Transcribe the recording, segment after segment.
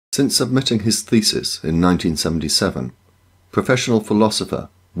Since submitting his thesis in 1977, professional philosopher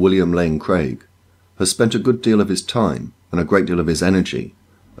William Lane Craig has spent a good deal of his time and a great deal of his energy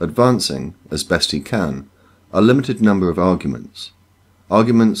advancing, as best he can, a limited number of arguments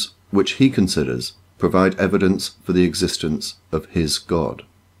which he considers provide evidence for the existence of his God.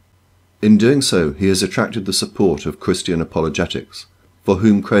 In doing so, he has attracted the support of Christian apologetics, for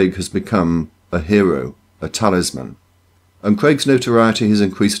whom Craig has become a hero, a talisman, and Craig's notoriety has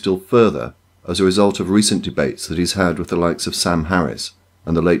increased still further as a result of recent debates that he's had with the likes of Sam Harris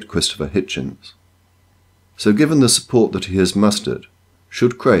and the late Christopher Hitchens. So given the support that he has mustered,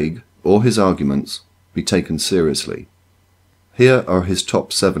 should Craig, or his arguments, be taken seriously? Here are his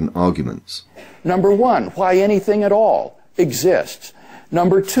top 7 arguments. Number 1, why anything at all exists.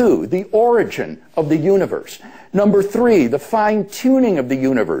 Number 2, the origin of the universe. Number 3, the fine-tuning of the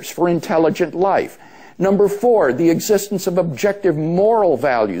universe for intelligent life. Number 4, the existence of objective moral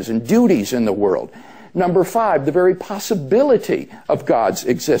values and duties in the world. Number 5, the very possibility of God's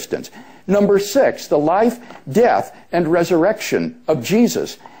existence. Number 6, the life, death, and resurrection of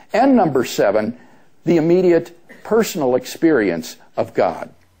Jesus. And number 7, the immediate personal experience of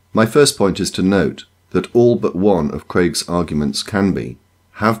God. My first point is to note that all but one of Craig's arguments can be,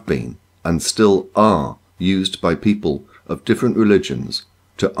 have been, and still are used by people of different religions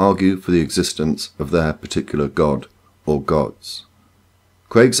to argue for the existence of their particular god or gods.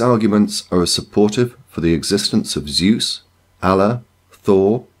 Craig's arguments are as supportive for the existence of Zeus, Allah,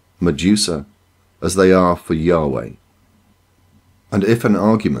 Thor, Medusa, as they are for Yahweh. And if an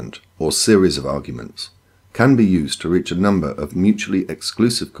argument, or series of arguments, can be used to reach a number of mutually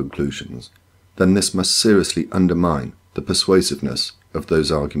exclusive conclusions, then this must seriously undermine the persuasiveness of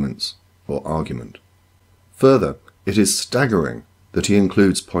those arguments or argument. Further, it is staggering that he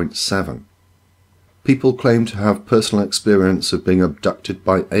includes point 7. People claim to have personal experience of being abducted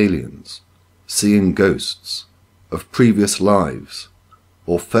by aliens, seeing ghosts, of previous lives,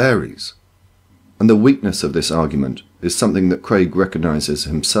 or fairies. And the weakness of this argument is something that Craig recognizes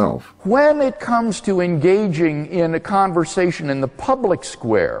himself. When it comes to engaging in a conversation in the public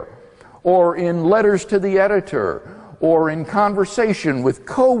square, or in letters to the editor, or in conversation with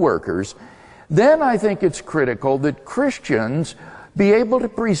co-workers, then I think it's critical that Christians be able to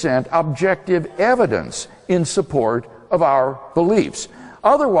present objective evidence in support of our beliefs.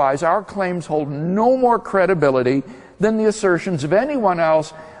 Otherwise, our claims hold no more credibility than the assertions of anyone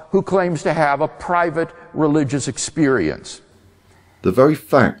else who claims to have a private religious experience. The very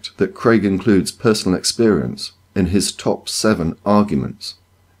fact that Craig includes personal experience in his top 7 arguments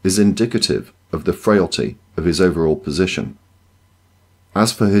is indicative of the frailty of his overall position.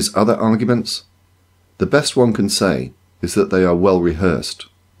 As for his other arguments, the best one can say is that they are well rehearsed,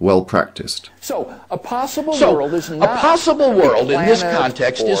 well practiced. So a possible world is not a possible world in this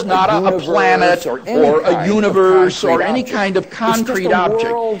context is not a planet or a universe or any kind of concrete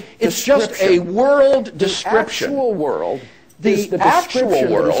object. It's just a world description. The actual world The actual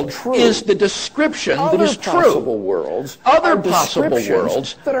world is the description that is true. Other possible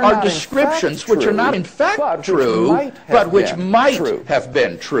worlds are descriptions which are not in fact true, but which might have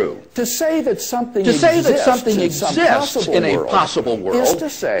been true. To say that something exists in a possible world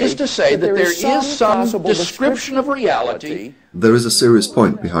is to say that there is some description of reality. There is a serious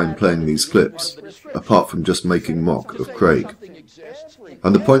point behind playing these clips, apart from just making mock of Craig.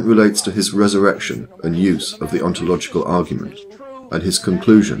 And the point relates to his resurrection and use of the ontological argument, and his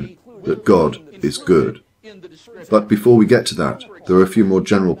conclusion that God is good. But before we get to that, there are a few more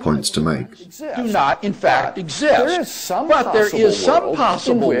general points to make. Do not, in fact, exist. But there is some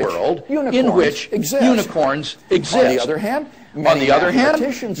possible world in which unicorns exist. On the other hand,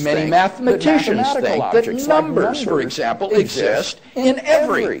 many mathematicians think that numbers, for example, exist in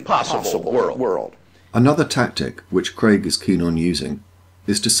every possible world. Another tactic which Craig is keen on using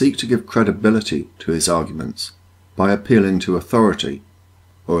is to seek to give credibility to his arguments by appealing to authority,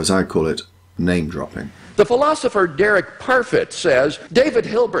 or as I call it, name-dropping. The philosopher Derek Parfit says, David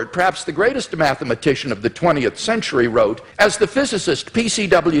Hilbert, perhaps the greatest mathematician of the 20th century, wrote, as the physicist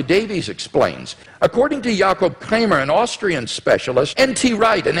P.C.W. Davies explains, according to Jakob Kramer, an Austrian specialist, N.T.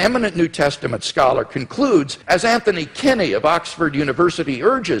 Wright, an eminent New Testament scholar, concludes, as Anthony Kinney of Oxford University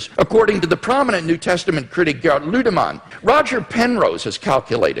urges, according to the prominent New Testament critic Gerd Ludemann, Roger Penrose has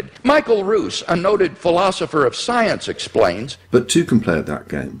calculated. Michael Roos, a noted philosopher of science, explains, but two can play at that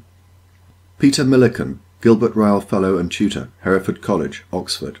game. Peter Millikan, Gilbert Ryle Fellow and Tutor, Hereford College,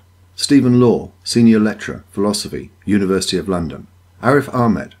 Oxford. Stephen Law, Senior Lecturer, Philosophy, University of London. Arif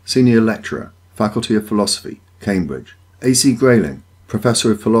Ahmed, Senior Lecturer, Faculty of Philosophy, Cambridge. A.C. Grayling,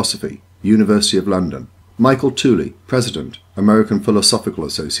 Professor of Philosophy, University of London. Michael Tooley, President, American Philosophical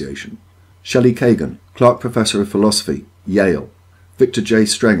Association. Shelley Kagan, Clark Professor of Philosophy, Yale. Victor J.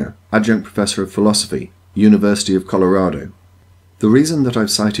 Strenger, Adjunct Professor of Philosophy, University of Colorado. The reason that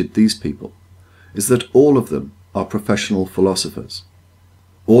I've cited these people is that all of them are professional philosophers.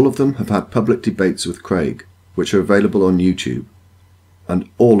 All of them have had public debates with Craig, which are available on YouTube, and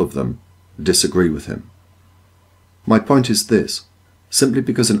all of them disagree with him. My point is this: simply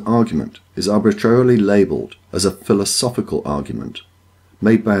because an argument is arbitrarily labelled as a philosophical argument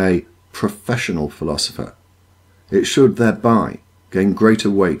made by a professional philosopher, it should thereby gain greater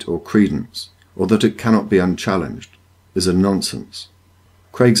weight or credence, or that it cannot be unchallenged, is a nonsense.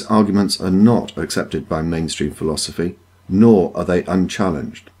 Craig's arguments are not accepted by mainstream philosophy, nor are they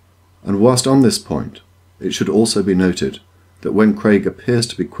unchallenged. And whilst on this point, it should also be noted that when Craig appears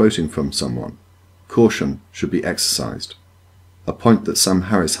to be quoting from someone, caution should be exercised, a point that Sam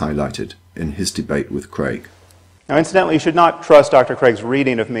Harris highlighted in his debate with Craig. Now, incidentally, you should not trust Dr. Craig's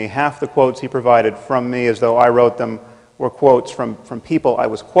reading of me. Half the quotes he provided from me, as though I wrote them, were quotes from people I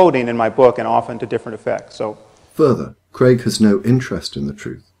was quoting in my book, and often to different effects. Further, Craig has no interest in the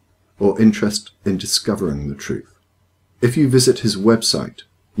truth, or interest in discovering the truth. If you visit his website,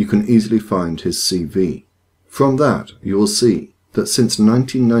 you can easily find his CV. From that, you will see that since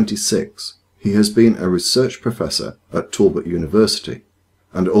 1996, he has been a research professor at Talbot University,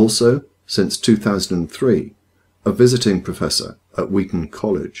 and also, since 2003, a visiting professor at Wheaton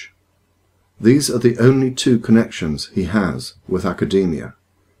College. These are the only two connections he has with academia.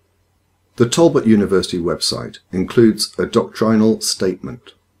 The Talbot University website includes a doctrinal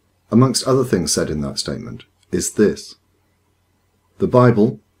statement. Amongst other things said in that statement is this: the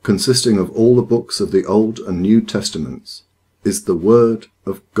Bible, consisting of all the books of the Old and New Testaments, is the Word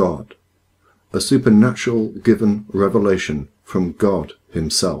of God, a supernatural given revelation from God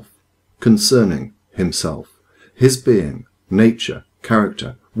himself, concerning himself, his being, nature,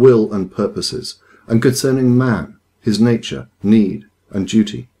 character, will and purposes, and concerning man, his nature, need, and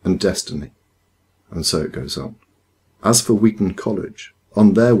duty, and destiny. And so it goes on. As for Wheaton College,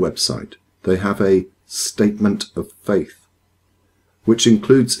 on their website they have a statement of faith, which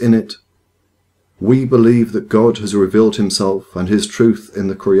includes in it, "We believe that God has revealed himself and his truth in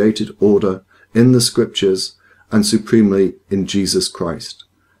the created order, in the scriptures, and supremely in Jesus Christ,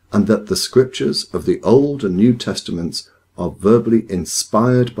 and that the scriptures of the Old and New Testaments are verbally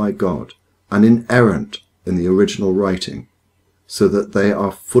inspired by God and inerrant in the original writing, so that they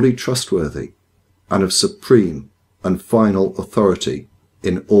are fully trustworthy and of supreme and final authority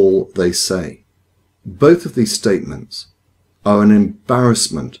in all they say." Both of these statements are an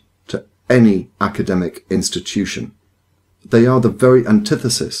embarrassment to any academic institution. They are the very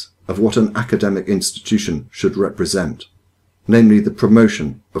antithesis of what an academic institution should represent, namely the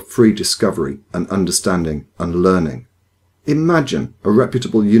promotion of free discovery and understanding and learning. Imagine a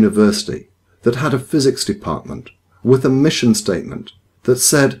reputable university that had a physics department with a mission statement that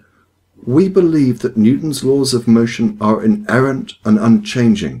said, "We believe that Newton's laws of motion are inerrant and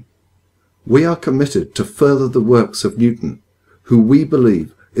unchanging. We are committed to further the works of Newton, who we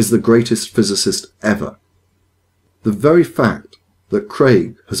believe is the greatest physicist ever." The very fact that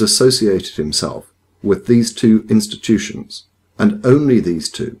Craig has associated himself with these two institutions, and only these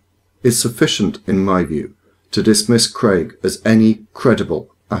two, is sufficient, in my view, to dismiss Craig as any credible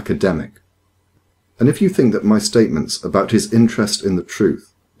academic. And if you think that my statements about his interest in the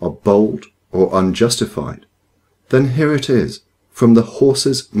truth are bold or unjustified, then here it is, from the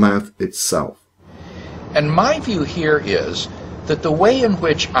horse's mouth itself. And my view here is that the way in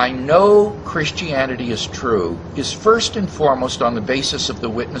which I know Christianity is true is first and foremost on the basis of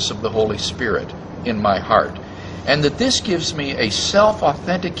the witness of the Holy Spirit in my heart, and that this gives me a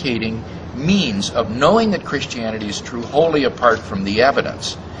self-authenticating means of knowing that Christianity is true wholly apart from the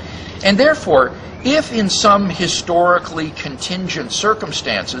evidence. And therefore, if in some historically contingent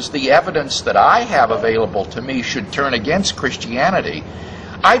circumstances the evidence that I have available to me should turn against Christianity,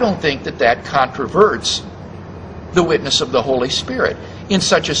 I don't think that that controverts the witness of the Holy Spirit. In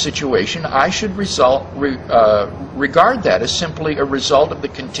such a situation, I should regard that as simply a result of the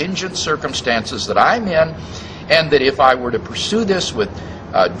contingent circumstances that I'm in, and that if I were to pursue this with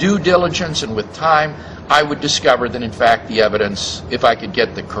due diligence and with time, I would discover that in fact the evidence, if I could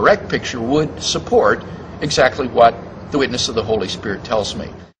get the correct picture, would support exactly what the witness of the Holy Spirit tells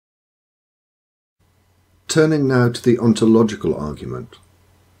me. Turning now to the ontological argument.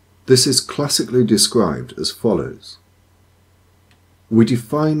 This is classically described as follows. We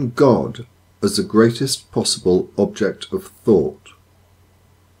define God as the greatest possible object of thought.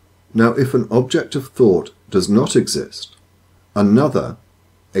 Now, if an object of thought does not exist, another,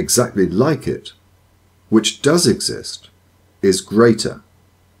 exactly like it, which does exist, is greater.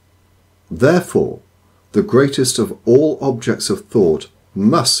 Therefore, the greatest of all objects of thought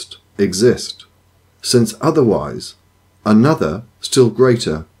must exist, since otherwise another still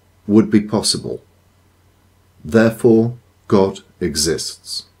greater would be possible. Therefore, God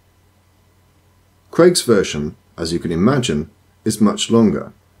exists. Craig's version, as you can imagine, is much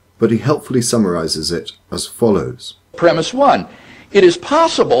longer, but he helpfully summarizes it as follows. Premise 1. It is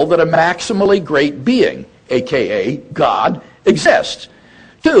possible that a maximally great being, aka God, exists.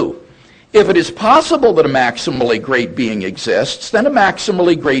 2. If it is possible that a maximally great being exists, then a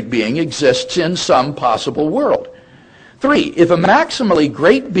maximally great being exists in some possible world. 3. If a maximally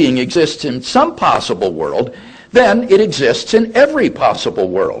great being exists in some possible world, then it exists in every possible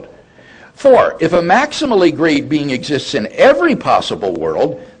world. 4. If a maximally great being exists in every possible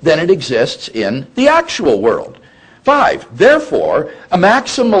world, then it exists in the actual world. 5. Therefore, a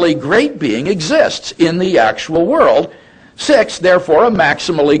maximally great being exists in the actual world. 6. Therefore, a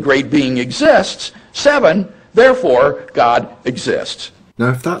maximally great being exists. 7. Therefore, God exists. Now,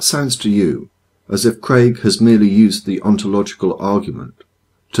 if that sounds to you as if Craig has merely used the ontological argument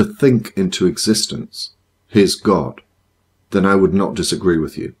to think into existence his God, then I would not disagree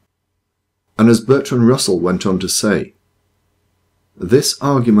with you. And as Bertrand Russell went on to say, this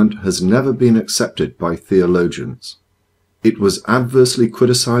argument has never been accepted by theologians. It was adversely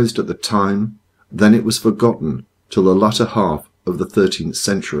criticized at the time, then it was forgotten till the latter half of the 13th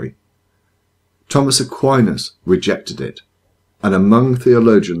century. Thomas Aquinas rejected it, and among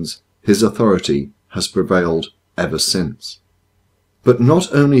theologians his authority has prevailed ever since. But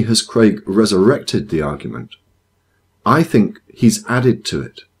not only has Craig resurrected the argument, I think he's added to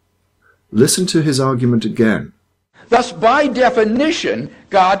it. Listen to his argument again. Thus, by definition,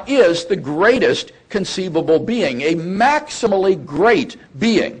 God is the greatest conceivable being, a maximally great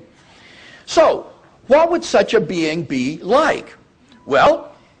being. So, what would such a being be like?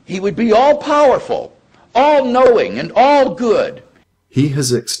 Well, he would be all-powerful, all-knowing, and all-good. He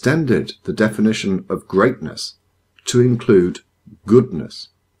has extended the definition of greatness to include goodness.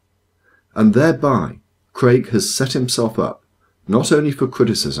 And thereby, Craig has set himself up not only for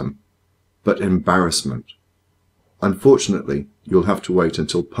criticism, but embarrassment. Unfortunately, you'll have to wait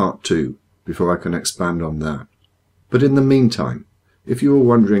until part 2 before I can expand on that. But in the meantime, if you are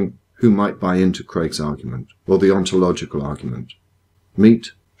wondering who might buy into Craig's argument, or the ontological argument,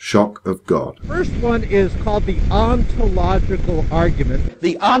 meet Shock of God. First one is called the ontological argument.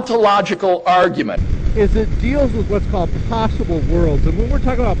 The ontological argument is it deals with what's called possible worlds. And when we're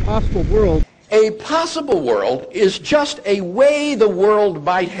talking about possible worlds, a possible world is just a way the world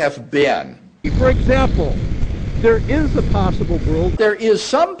might have been. For example, there is a possible world. There is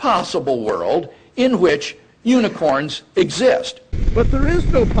some possible world in which unicorns exist. But there is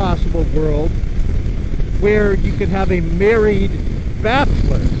no possible world where you can have a married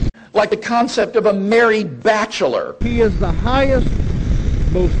bachelor. Like the concept of a married bachelor. He is the highest,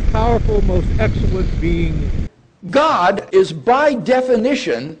 most powerful, most excellent being. God is by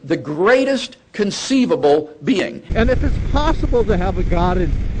definition the greatest conceivable being. And if it's possible to have a God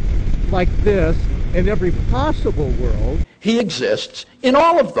like this in every possible world, he exists in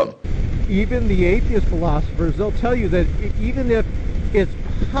all of them. Even the atheist philosophers, they'll tell you that even if it's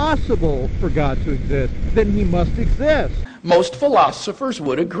possible for God to exist, then he must exist. Most philosophers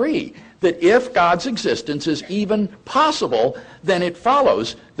would agree that if God's existence is even possible, then it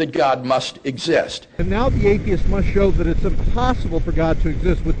follows that God must exist. And now the atheist must show that it's impossible for God to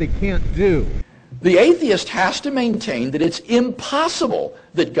exist, what they can't do. The atheist has to maintain that it's impossible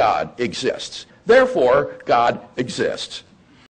that God exists. Therefore, God exists.